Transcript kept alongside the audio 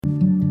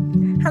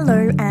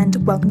Hello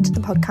and welcome to the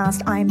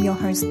podcast. I am your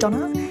host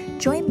Donna.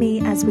 Join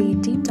me as we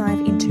deep dive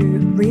into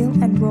real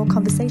and raw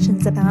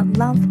conversations about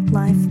love,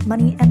 life,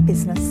 money and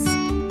business.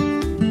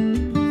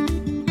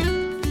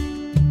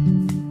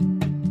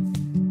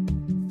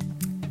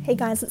 Hey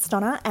guys, it's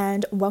Donna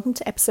and welcome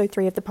to episode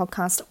 3 of the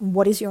podcast,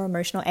 What is Your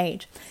Emotional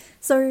Age?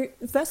 So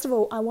first of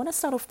all, I want to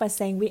start off by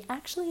saying we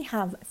actually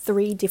have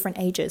 3 different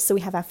ages. So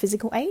we have our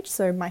physical age.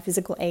 So my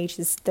physical age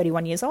is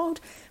 31 years old.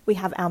 We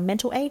have our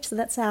mental age. So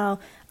that's our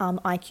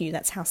IQ.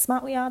 That's how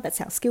smart we are. That's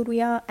how skilled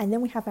we are. And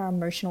then we have our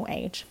emotional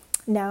age.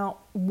 Now,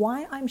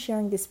 why I'm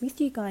sharing this with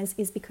you guys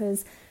is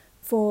because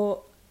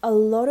for a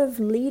lot of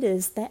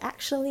leaders, they're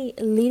actually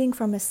leading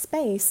from a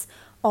space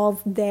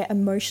of their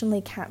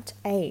emotionally capped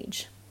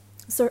age.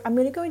 So I'm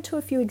going to go into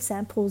a few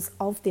examples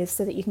of this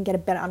so that you can get a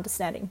better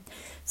understanding.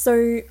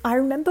 So I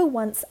remember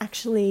once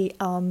actually,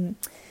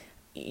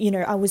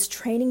 I was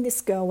training this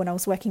girl when I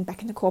was working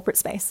back in the corporate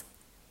space.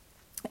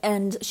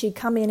 And she'd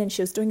come in and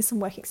she was doing some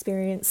work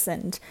experience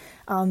and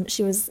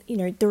she was,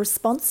 the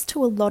response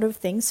to a lot of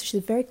things,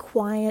 she's a very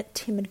quiet,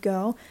 timid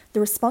girl.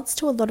 The response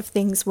to a lot of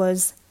things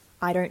was,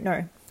 I don't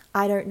know,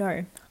 I don't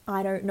know,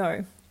 I don't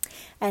know.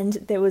 And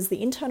there was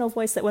the internal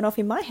voice that went off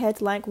in my head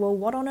like, well,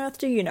 what on earth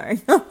do you know?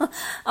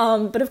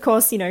 But of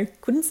course,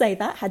 couldn't say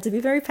that, had to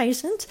be very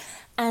patient.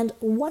 And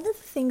one of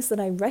the things that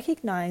I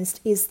recognized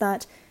is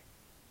that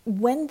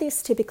when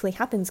this typically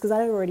happens, because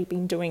I'd already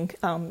been doing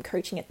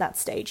coaching at that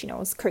stage, I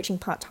was coaching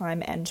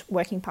part-time and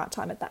working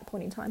part-time at that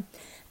point in time.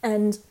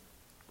 And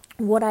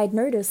what I'd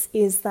noticed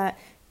is that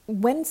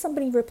when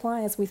somebody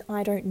replies with,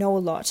 I don't know a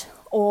lot,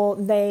 or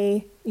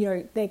they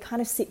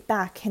kind of sit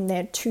back and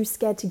they're too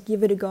scared to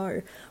give it a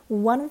go,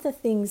 one of the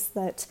things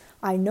that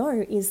I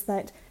know is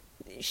that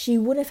she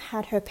would have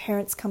had her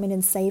parents come in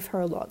and save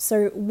her a lot.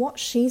 So what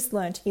she's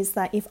learned is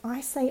that if I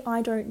say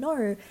I don't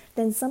know,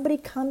 then somebody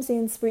comes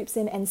in, swoops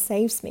in and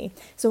saves me.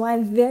 So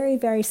I very,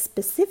 very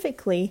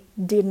specifically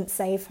didn't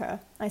save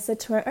her. I said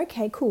to her,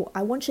 okay, cool,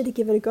 I want you to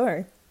give it a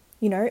go.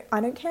 I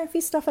don't care if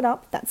you stuff it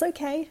up. That's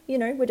okay.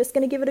 We're just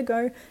going to give it a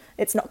go.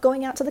 It's not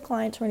going out to the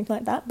client or anything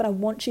like that, but I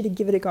want you to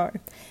give it a go.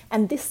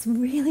 And this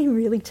really,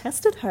 really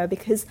tested her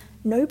because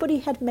nobody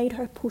had made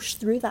her push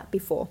through that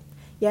before.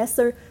 Yeah.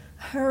 So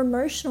her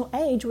emotional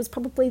age was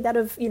probably that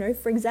of,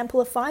 for example,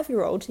 a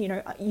 5-year-old.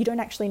 You don't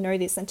actually know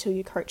this until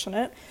you coach on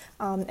it.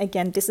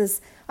 Again,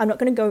 I'm not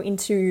going to go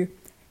into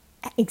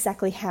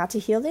exactly how to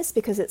heal this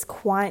because it's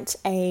quite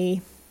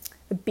a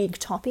big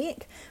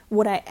topic.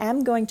 What I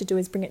am going to do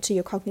is bring it to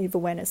your cognitive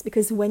awareness,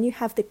 because when you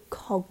have the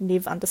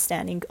cognitive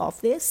understanding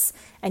of this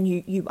and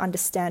you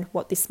understand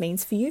what this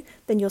means for you,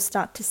 then you'll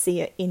start to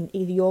see it in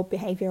either your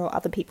behavior or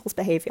other people's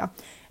behavior.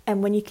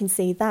 And when you can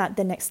see that,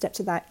 the next step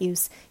to that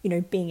is,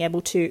 being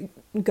able to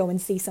go and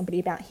see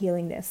somebody about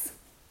healing this.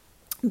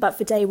 But for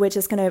today, we're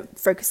just going to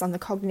focus on the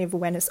cognitive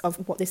awareness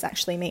of what this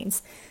actually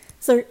means.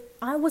 So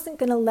I wasn't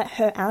going to let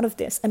her out of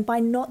this. And by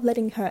not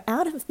letting her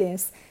out of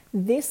this,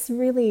 this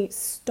really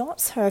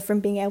stops her from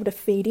being able to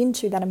feed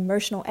into that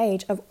emotional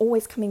age of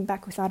always coming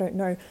back with I don't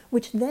know,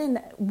 which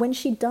then when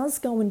she does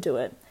go and do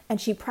it and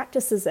she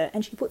practices it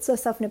and she puts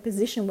herself in a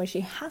position where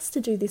she has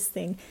to do this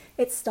thing,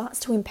 it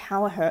starts to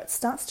empower her. It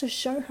starts to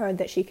show her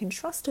that she can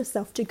trust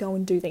herself to go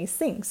and do these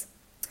things.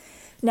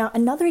 Now,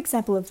 another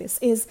example of this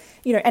is,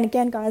 and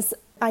again, guys,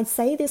 I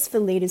say this for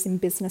leaders in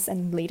business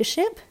and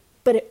leadership,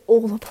 but it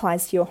all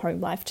applies to your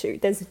home life too.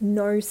 There's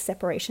no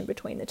separation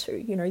between the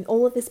two.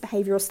 All of this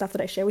behavioral stuff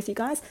that I share with you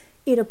guys,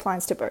 it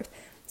applies to both.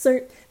 So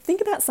think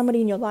about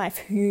somebody in your life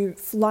who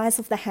flies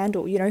off the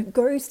handle,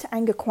 goes to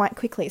anger quite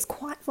quickly, is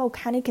quite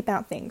volcanic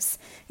about things.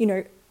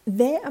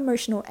 Their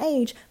emotional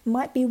age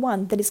might be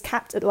one that is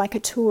capped at like a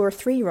 2 or a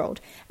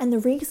 3-year-old. And the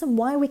reason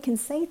why we can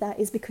say that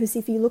is because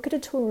if you look at a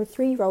 2 or a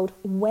 3-year-old,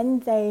 when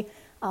they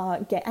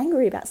get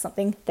angry about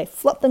something, they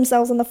flop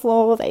themselves on the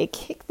floor, they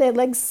kick their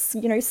legs,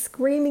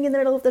 screaming in the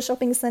middle of the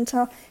shopping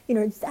center.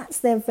 That's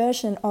their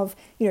version of,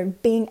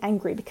 being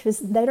angry, because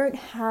they don't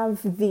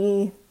have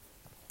the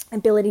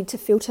ability to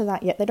filter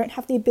that yet. They don't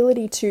have the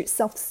ability to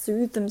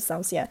self-soothe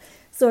themselves yet.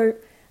 So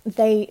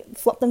they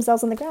flop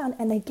themselves on the ground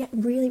and they get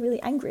really,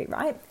 really angry,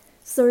 right?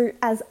 So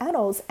as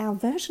adults, our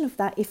version of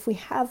that, if we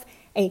have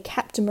a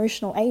capped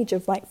emotional age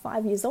of like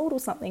 5 years old or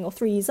something, or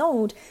 3 years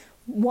old,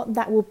 what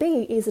that will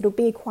be is it'll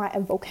be quite a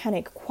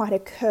volcanic, quite a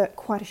curt,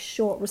 quite a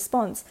short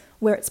response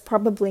where it's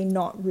probably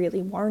not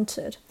really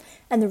warranted.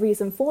 And the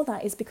reason for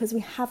that is because we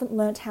haven't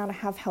learned how to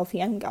have healthy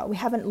anger. We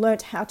haven't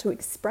learned how to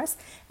express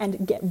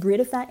and get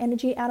rid of that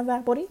energy out of our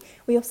body.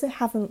 We also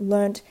haven't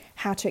learned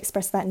how to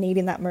express that need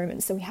in that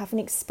moment. So we haven't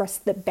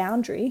expressed the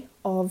boundary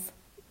of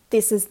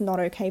this is not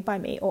okay by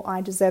me, or I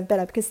deserve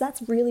better, because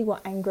that's really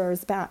what anger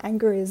is about.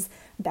 Anger is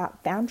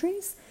about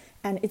boundaries.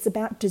 And it's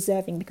about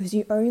deserving, because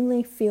you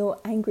only feel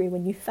angry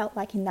when you felt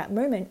like in that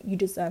moment you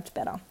deserved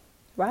better,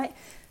 right?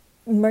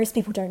 Most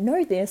people don't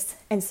know this,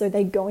 and so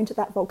they go into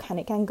that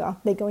volcanic anger.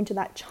 They go into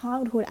that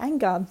childhood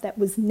anger that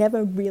was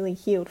never really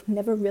healed,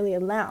 never really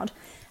allowed.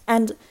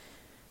 And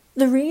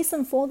the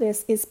reason for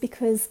this is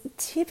because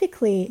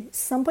typically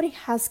somebody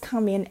has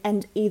come in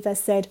and either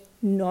said,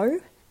 no,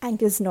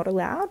 anger's not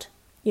allowed,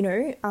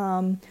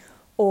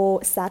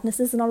 or sadness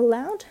is not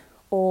allowed,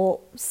 or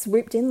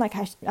swooped in, like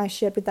I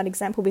shared with that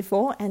example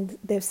before, and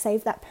they've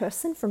saved that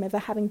person from ever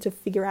having to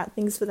figure out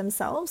things for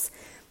themselves,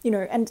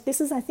 and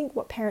this is, I think,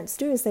 what parents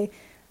do is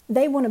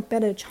they want a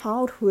better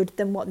childhood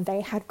than what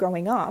they had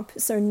growing up.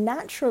 So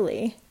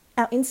naturally,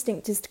 our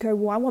instinct is to go,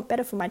 well, I want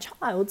better for my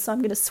child, so I'm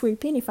going to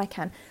swoop in if I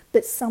can.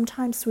 But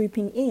sometimes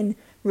swooping in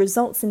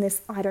results in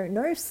this I don't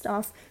know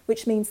stuff,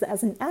 which means that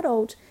as an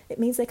adult, it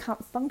means they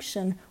can't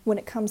function when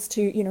it comes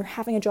to,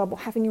 having a job or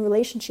having a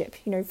relationship.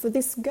 For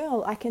this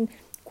girl, I can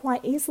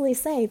quite easily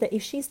say that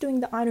if she's doing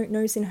the I don't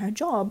knows in her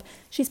job,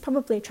 she's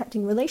probably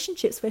attracting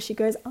relationships where she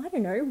goes, I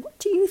don't know, what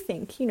do you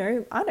think?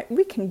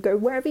 We can go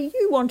wherever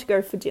you want to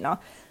go for dinner,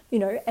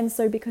 and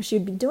so because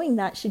she'd be doing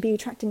that, she'd be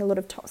attracting a lot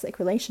of toxic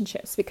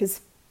relationships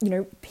because,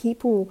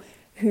 people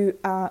who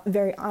are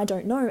very I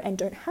don't know and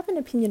don't have an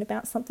opinion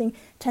about something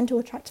tend to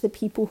attract the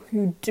people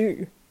who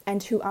do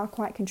and who are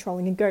quite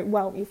controlling and go,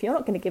 well, if you're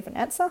not going to give an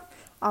answer,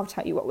 I'll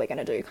tell you what we're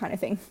going to do, kind of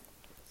thing.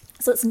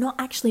 So it's not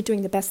actually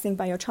doing the best thing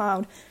by your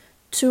child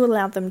to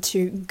allow them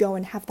to go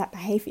and have that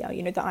behavior,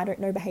 the I don't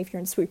know behavior,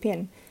 and swoop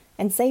in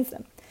and save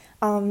them.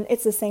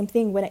 It's the same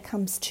thing when it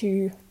comes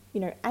to,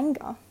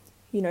 anger,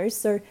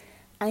 so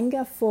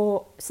anger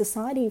for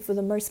society for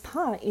the most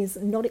part is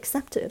not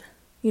accepted.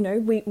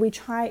 We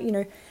try,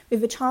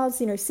 if a child's,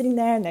 sitting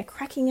there and they're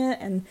cracking it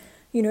and,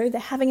 they're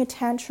having a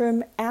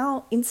tantrum,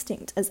 our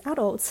instinct as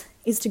adults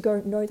is to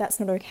go, no, that's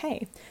not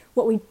okay.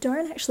 What we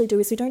don't actually do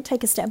is we don't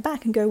take a step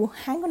back and go, well,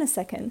 hang on a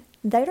second.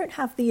 They don't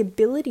have the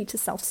ability to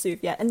self-soothe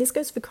yet. And this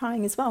goes for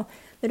crying as well.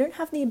 They don't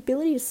have the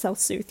ability to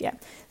self-soothe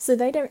yet. So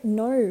they don't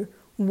know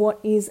what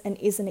is and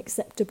isn't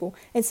acceptable.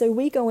 And so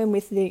we go in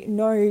with the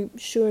no,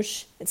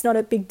 shush, it's not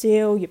a big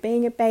deal, you're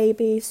being a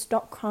baby,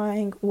 stop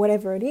crying,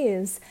 whatever it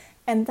is.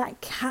 And that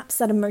caps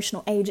that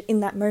emotional age in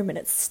that moment.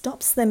 It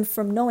stops them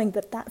from knowing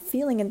that that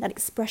feeling and that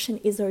expression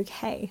is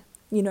okay,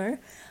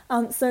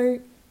 So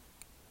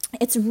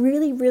it's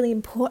really, really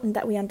important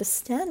that we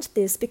understand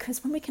this,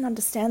 because when we can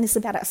understand this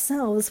about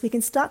ourselves, we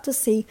can start to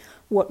see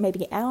what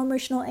maybe our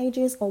emotional age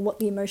is or what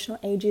the emotional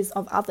age is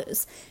of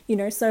others.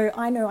 So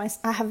I know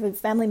I have a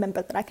family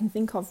member that I can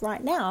think of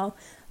right now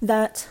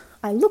that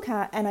I look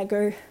at and I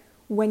go,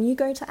 when you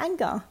go to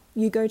anger,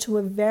 you go to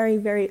a very,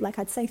 very, like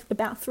I'd say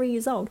about 3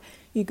 years old,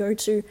 you go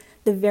to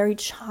the very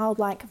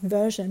childlike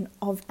version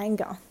of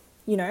anger.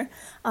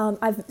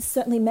 I've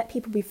certainly met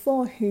people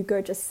before who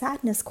go to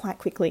sadness quite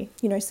quickly.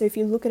 So if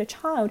you look at a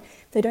child,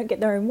 they don't get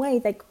their own way,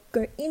 they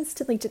go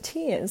instantly to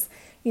tears,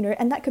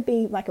 and that could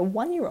be like a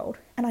 1-year-old.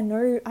 And I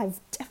know I've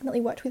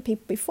definitely worked with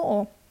people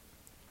before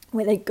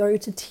where they go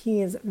to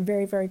tears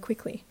very, very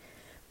quickly,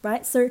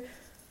 right? So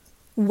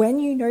when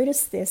you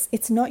notice this,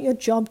 it's not your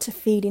job to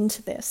feed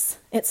into this.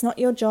 It's not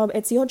your job.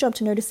 It's your job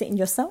to notice it in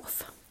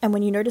yourself. And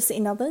when you notice it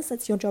in others,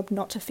 it's your job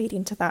not to feed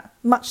into that.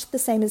 Much the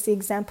same as the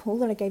example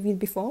that I gave you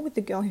before with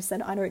the girl who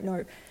said, I don't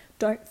know.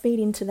 Don't feed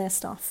into their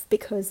stuff,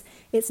 because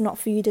it's not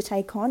for you to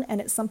take on,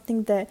 and it's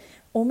something that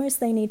almost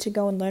they need to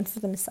go and learn for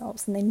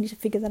themselves, and they need to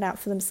figure that out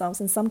for themselves.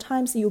 And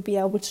sometimes you'll be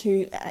able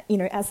to,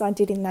 as I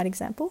did in that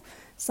example,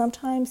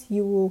 sometimes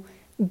you will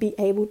be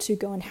able to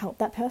go and help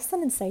that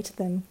person and say to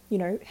them,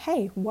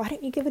 hey, why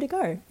don't you give it a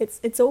go?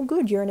 It's all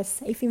good. You're in a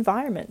safe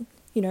environment.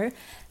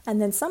 And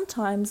then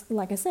sometimes,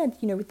 like I said,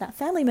 with that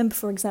family member,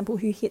 for example,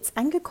 who hits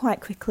anger quite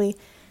quickly,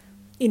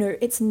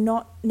 it's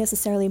not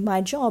necessarily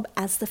my job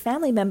as the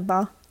family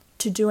member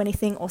to do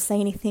anything or say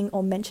anything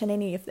or mention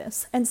any of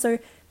this. And so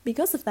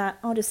because of that,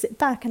 I'll just sit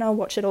back and I'll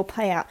watch it all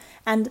play out.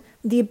 And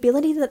the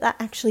ability that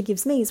actually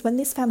gives me is when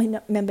this family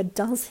member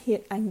does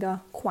hit anger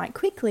quite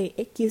quickly,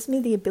 it gives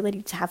me the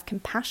ability to have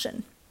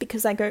compassion,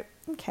 because I go,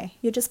 okay,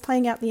 you're just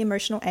playing out the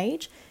emotional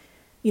age.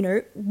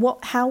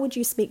 How would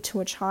you speak to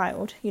a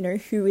child,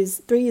 who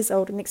is 3 years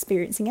old and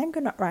experiencing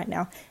anger right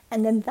now?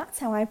 And then that's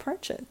how I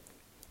approach it,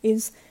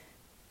 is,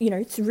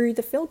 through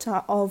the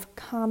filter of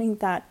calming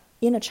that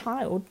inner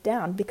child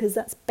down, because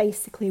that's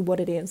basically what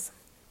it is.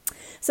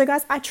 So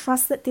guys, I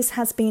trust that this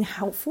has been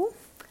helpful.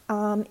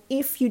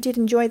 If you did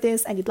enjoy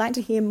this and you'd like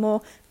to hear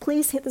more,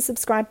 please hit the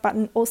subscribe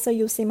button. Also,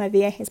 you'll see my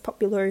VAs pop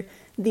below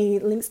the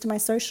links to my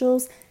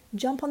socials.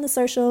 Jump on the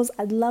socials.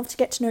 I'd love to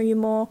get to know you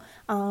more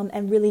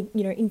and really,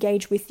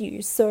 engage with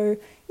you. So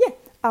yeah,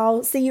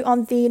 I'll see you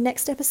on the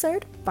next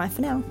episode. Bye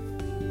for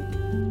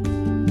now.